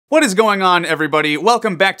What is going on, everybody?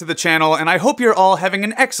 Welcome back to the channel, and I hope you're all having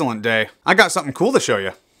an excellent day. I got something cool to show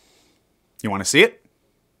you. You want to see it?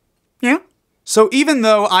 Yeah? So even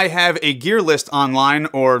though I have a gear list online,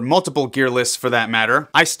 or multiple gear lists for that matter,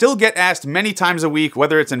 I still get asked many times a week,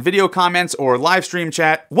 whether it's in video comments or live stream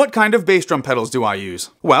chat, what kind of bass drum pedals do I use?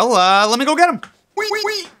 Well, let me go get them.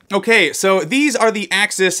 Okay, so these are the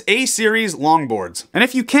Axis A-Series longboards. And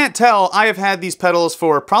if you can't tell, I have had these pedals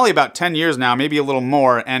for probably about 10 years now, maybe a little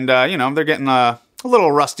more, and you know, they're getting a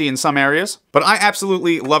little rusty in some areas. But I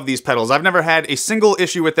absolutely love these pedals. I've never had a single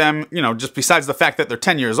issue with them, you know, just besides the fact that they're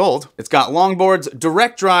 10 years old. It's got longboards,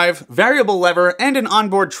 direct drive, variable lever, and an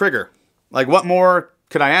onboard trigger. Like, what more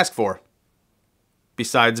could I ask for?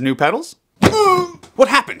 Besides new pedals? What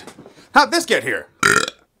happened? How'd this get here?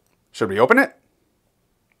 Should we open it?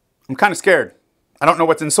 I'm kind of scared. I don't know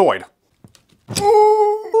what's inside.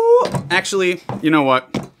 Actually, you know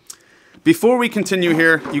what? Before we continue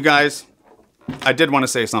here, you guys, I did want to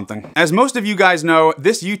say something. As most of you guys know,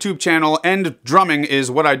 this YouTube channel and drumming is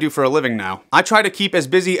what I do for a living now. I try to keep as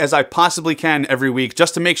busy as I possibly can every week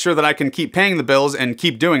just to make sure that I can keep paying the bills and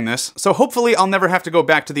keep doing this, so hopefully I'll never have to go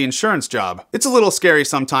back to the insurance job. It's a little scary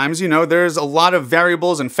sometimes, you know, there's a lot of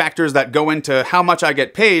variables and factors that go into how much I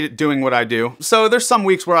get paid doing what I do, so there's some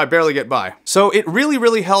weeks where I barely get by. So it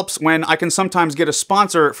really helps when I can sometimes get a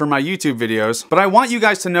sponsor for my YouTube videos, but I want you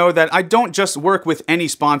guys to know that I don't just work with any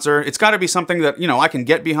sponsor. It's gotta be something that, you know, I can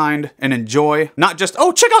get behind and enjoy, not just,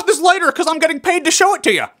 oh, check out this later because I'm getting paid to show it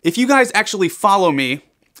to you. If you guys actually follow me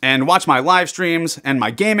and watch my live streams and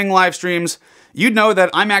my gaming live streams, you'd know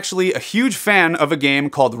that I'm actually a huge fan of a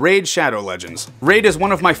game called Raid Shadow Legends. Raid is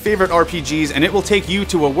one of my favorite RPGs, and it will take you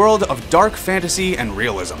to a world of dark fantasy and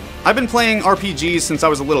realism. I've been playing RPGs since I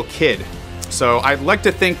was a little kid, so I'd like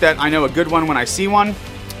to think that I know a good one when I see one,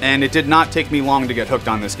 and it did not take me long to get hooked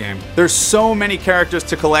on this game. There's so many characters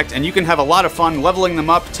to collect, and you can have a lot of fun leveling them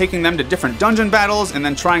up, taking them to different dungeon battles, and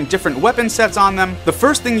then trying different weapon sets on them. The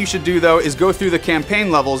first thing you should do, though, is go through the campaign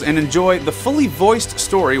levels and enjoy the fully voiced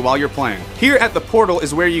story while you're playing. Here at the portal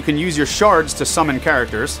is where you can use your shards to summon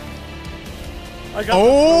characters.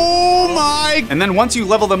 Oh my! And then once you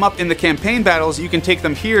level them up in the campaign battles, you can take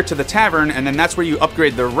them here to the tavern, and then that's where you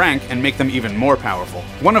upgrade their rank and make them even more powerful.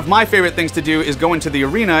 One of my favorite things to do is go into the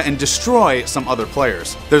arena and destroy some other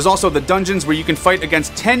players. There's also the dungeons where you can fight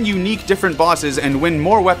against 10 unique different bosses and win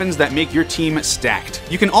more weapons that make your team stacked.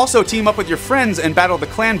 You can also team up with your friends and battle the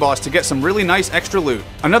clan boss to get some really nice extra loot.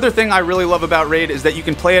 Another thing I really love about Raid is that you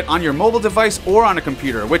can play it on your mobile device or on a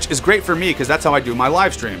computer, which is great for me because that's how I do my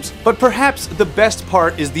live streams. But perhaps the best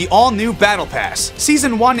part is the all-new Battle Pass.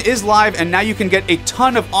 Season 1 is live, and now you can get a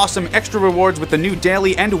ton of awesome extra rewards with the new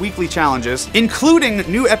daily and weekly challenges, including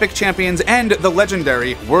new epic champions and the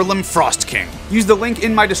legendary Whirlim Frost King. Use the link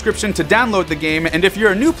in my description to download the game, and if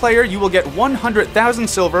you're a new player, you will get 100,000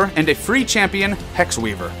 silver and a free champion,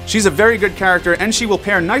 Hexweaver. She's a very good character, and she will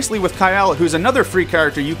pair nicely with Kyle, who's another free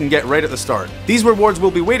character you can get right at the start. These rewards will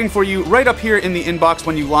be waiting for you right up here in the inbox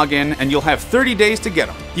when you log in, and you'll have 30 days to get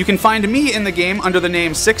them. You can find me in the game under the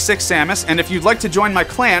name 66Samus, and if you'd like to join my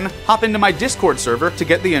clan, hop into my Discord server to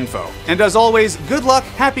get the info. And as always, good luck,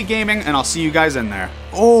 happy gaming, and I'll see you guys in there.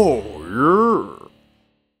 Oh, yeah.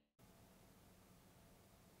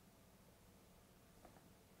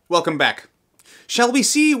 Welcome back. Shall we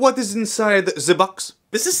see what is inside the box?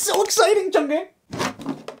 This is so exciting, Chunky!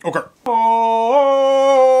 Okay.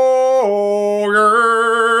 Oh,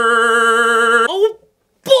 yeah. Oh,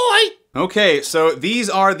 boy! Okay, so these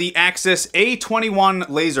are the Axis A21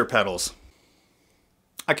 laser pedals.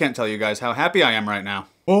 I can't tell you guys how happy I am right now.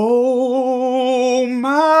 Oh,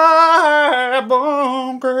 my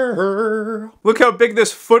bunker. Look how big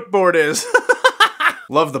this footboard is.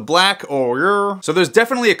 Love the black, oh yeah. So there's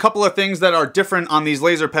definitely a couple of things that are different on these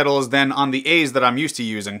laser pedals than on the A's that I'm used to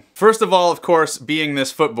using. First of all, of course, being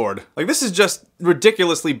this footboard. Like, this is just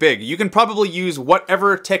ridiculously big. You can probably use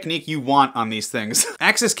whatever technique you want on these things.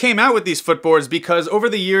 Axis came out with these footboards because over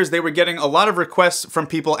the years they were getting a lot of requests from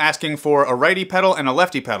people asking for a righty pedal and a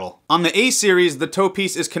lefty pedal. On the A series, the toe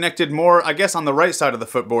piece is connected more, I guess, on the right side of the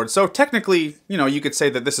footboard, so technically, you know, you could say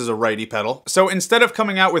that this is a righty pedal. So instead of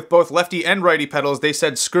coming out with both lefty and righty pedals, they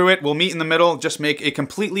said, screw it, we'll meet in the middle, just make a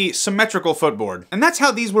completely symmetrical footboard. And that's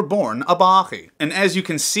how these were born, abahi. And as you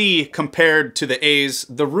can see, compared to the A's,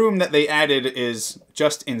 the room that they added is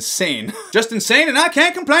just insane. Just insane, and I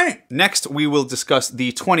can't complain! Next, we will discuss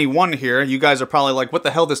the 21 here. You guys are probably like, what the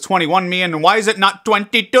hell does 21 mean, and why is it not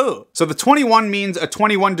 22? So the 21 means a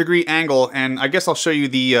 21-degree angle, and I guess I'll show you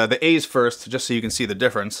the A's first, just so you can see the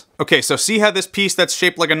difference. Okay, so see how this piece that's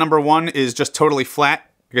shaped like a number 1 is just totally flat?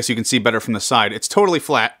 I guess you can see better from the side. It's totally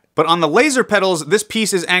flat. But on the laser pedals, this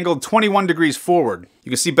piece is angled 21 degrees forward. You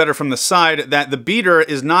can see better from the side that the beater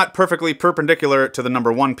is not perfectly perpendicular to the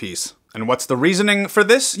number 1 piece. And what's the reasoning for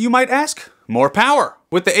this, you might ask? More power.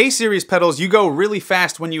 With the A-series pedals, you go really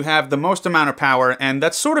fast when you have the most amount of power, and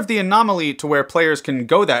that's sort of the anomaly to where players can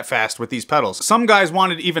go that fast with these pedals. Some guys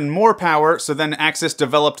wanted even more power, so then Axis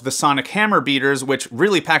developed the Sonic Hammer beaters, which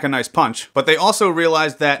really pack a nice punch. But they also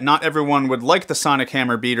realized that not everyone would like the Sonic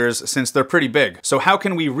Hammer beaters since they're pretty big. So how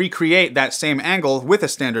can we recreate that same angle with a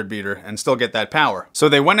standard beater and still get that power? So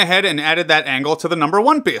they went ahead and added that angle to the number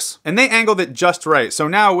 1 piece. And they angled it just right. So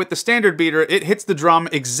now with the standard beater, it hits the drum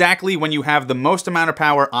exactly when you have the most amount of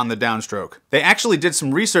power on the downstroke. They actually did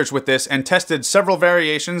some research with this and tested several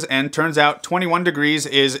variations, and turns out 21 degrees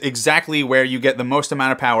is exactly where you get the most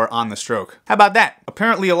amount of power on the stroke. How about that?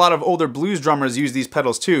 Apparently a lot of older blues drummers use these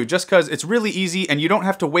pedals too, just because it's really easy and you don't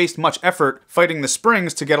have to waste much effort fighting the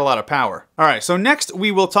springs to get a lot of power. Alright, so next we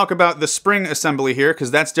will talk about the spring assembly here, because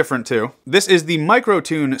that's different too. This is the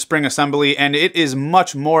Microtune spring assembly, and it is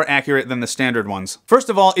much more accurate than the standard ones. First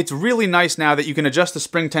of all, it's really nice now that you can adjust the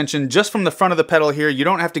spring tension just from the front of the pedal here. You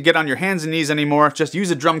don't have to get on your hands and knees anymore. Just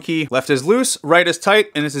use a drum key. Left is loose, right is tight,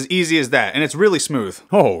 and it's as easy as that. And it's really smooth.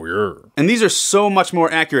 Oh, yeah. And these are so much more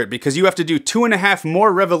accurate because you have to do 2.5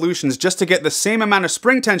 more revolutions just to get the same amount of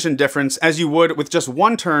spring tension difference as you would with just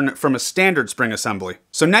 1 turn from a standard spring assembly.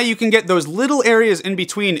 So now you can get those little areas in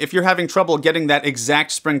between if you're having trouble getting that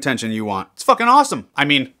exact spring tension you want. It's fucking awesome. I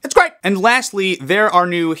mean, it's great. And lastly, there are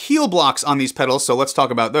new heel blocks on these pedals, so let's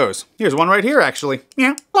talk about those. Here's one right here, actually.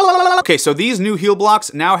 Yeah. Okay, so these new heel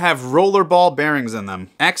blocks now have rollerball bearings in them.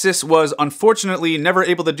 Axis was unfortunately never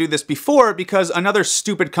able to do this before because another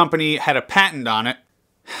stupid company had a patent on it.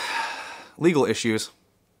 Legal issues.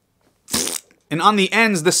 And on the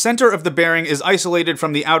ends, the center of the bearing is isolated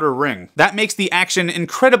from the outer ring. That makes the action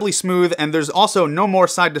incredibly smooth, and there's also no more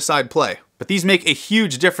side-to-side play. But these make a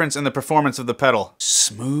huge difference in the performance of the pedal.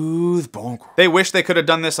 Smooth bonk. They wish they could have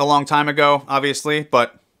done this a long time ago, obviously,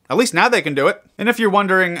 but at least now they can do it. And if you're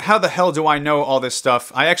wondering, how the hell do I know all this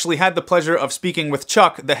stuff? I actually had the pleasure of speaking with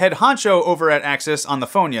Chuck, the head honcho over at Axis, on the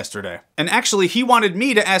phone yesterday. And actually, he wanted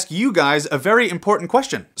me to ask you guys a very important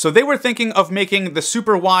question. So they were thinking of making the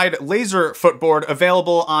super wide laser footboard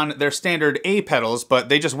available on their standard A pedals, but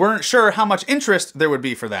they just weren't sure how much interest there would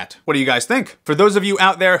be for that. What do you guys think? For those of you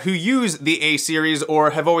out there who use the A series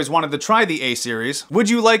or have always wanted to try the A series, would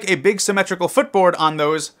you like a big symmetrical footboard on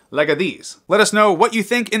those like these? Let us know what you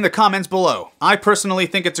think in the comments below. I personally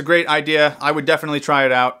think it's a great idea. I would definitely try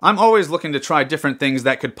it out. I'm always looking to try different things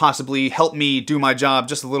that could possibly help me do my job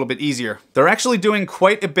just a little bit easier. They're actually doing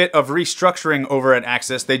quite a bit of restructuring over at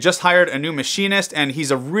Axis. They just hired a new machinist, and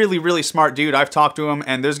he's a really, really smart dude. I've talked to him,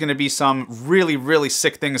 and there's gonna be some really, really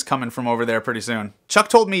sick things coming from over there pretty soon. Chuck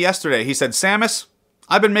told me yesterday, he said, "Samus,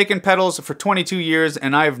 I've been making pedals for 22 years,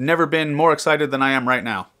 and I've never been more excited than I am right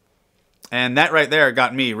now." And that right there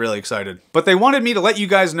got me really excited. But they wanted me to let you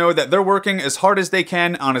guys know that they're working as hard as they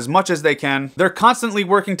can on as much as they can. They're constantly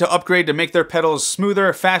working to upgrade to make their pedals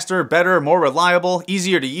smoother, faster, better, more reliable,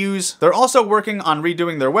 easier to use. They're also working on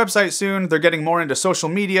redoing their website soon. They're getting more into social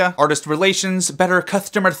media, artist relations, better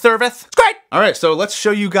customer service. It's great! Alright, so let's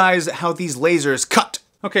show you guys how these lasers cut.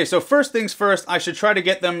 Okay, so first things first, I should try to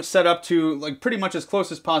get them set up to like pretty much as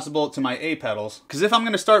close as possible to my A pedals. Because if I'm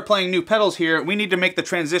going to start playing new pedals here, we need to make the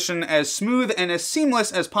transition as smooth and as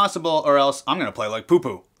seamless as possible, or else I'm going to play like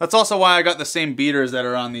poo-poo. That's also why I got the same beaters that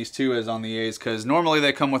are on these two as on the A's, because normally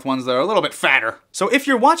they come with ones that are a little bit fatter. So if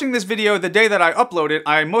you're watching this video the day that I upload it,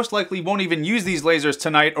 I most likely won't even use these lasers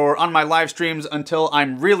tonight or on my live streams until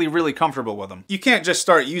I'm really, really comfortable with them. You can't just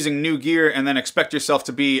start using new gear and then expect yourself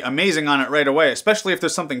to be amazing on it right away, especially if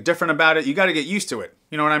there's something different about it. You gotta get used to it.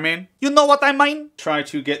 You know what I mean? You know what I mean? Try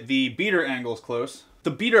to get the beater angles close. The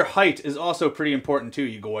beater height is also pretty important too,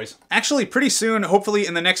 you guys. Actually, pretty soon, hopefully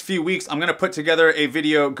in the next few weeks, I'm gonna put together a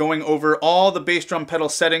video going over all the bass drum pedal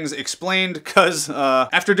settings explained, because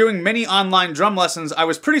after doing many online drum lessons, I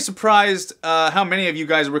was pretty surprised how many of you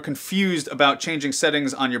guys were confused about changing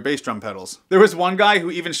settings on your bass drum pedals. There was one guy who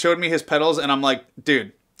even showed me his pedals, and I'm like,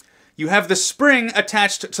 dude, you have the spring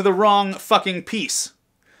attached to the wrong fucking piece.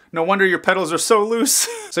 No wonder your pedals are so loose.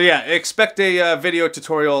 So yeah, expect a video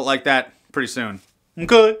tutorial like that pretty soon.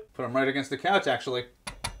 Okay. Put them right against the couch, actually.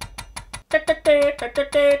 Do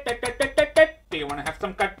you want to have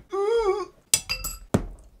some cut?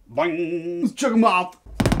 Boing. Let's check them out.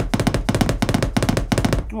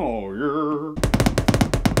 Oh, yeah.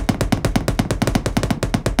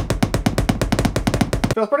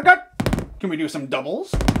 Feels pretty good. Can we do some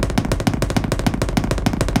doubles?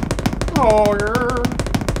 Oh, yeah.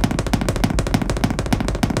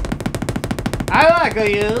 I like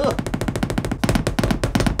you.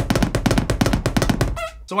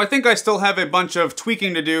 So I think I still have a bunch of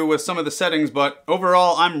tweaking to do with some of the settings, but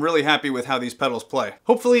overall I'm really happy with how these pedals play.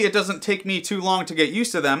 Hopefully it doesn't take me too long to get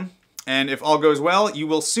used to them, and if all goes well, you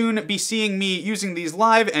will soon be seeing me using these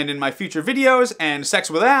live and in my future videos and Sex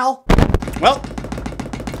with Al. Well,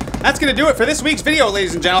 that's gonna do it for this week's video,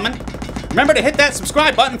 ladies and gentlemen. Remember to hit that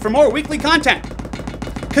subscribe button for more weekly content,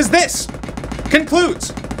 because this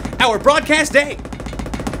concludes our broadcast day.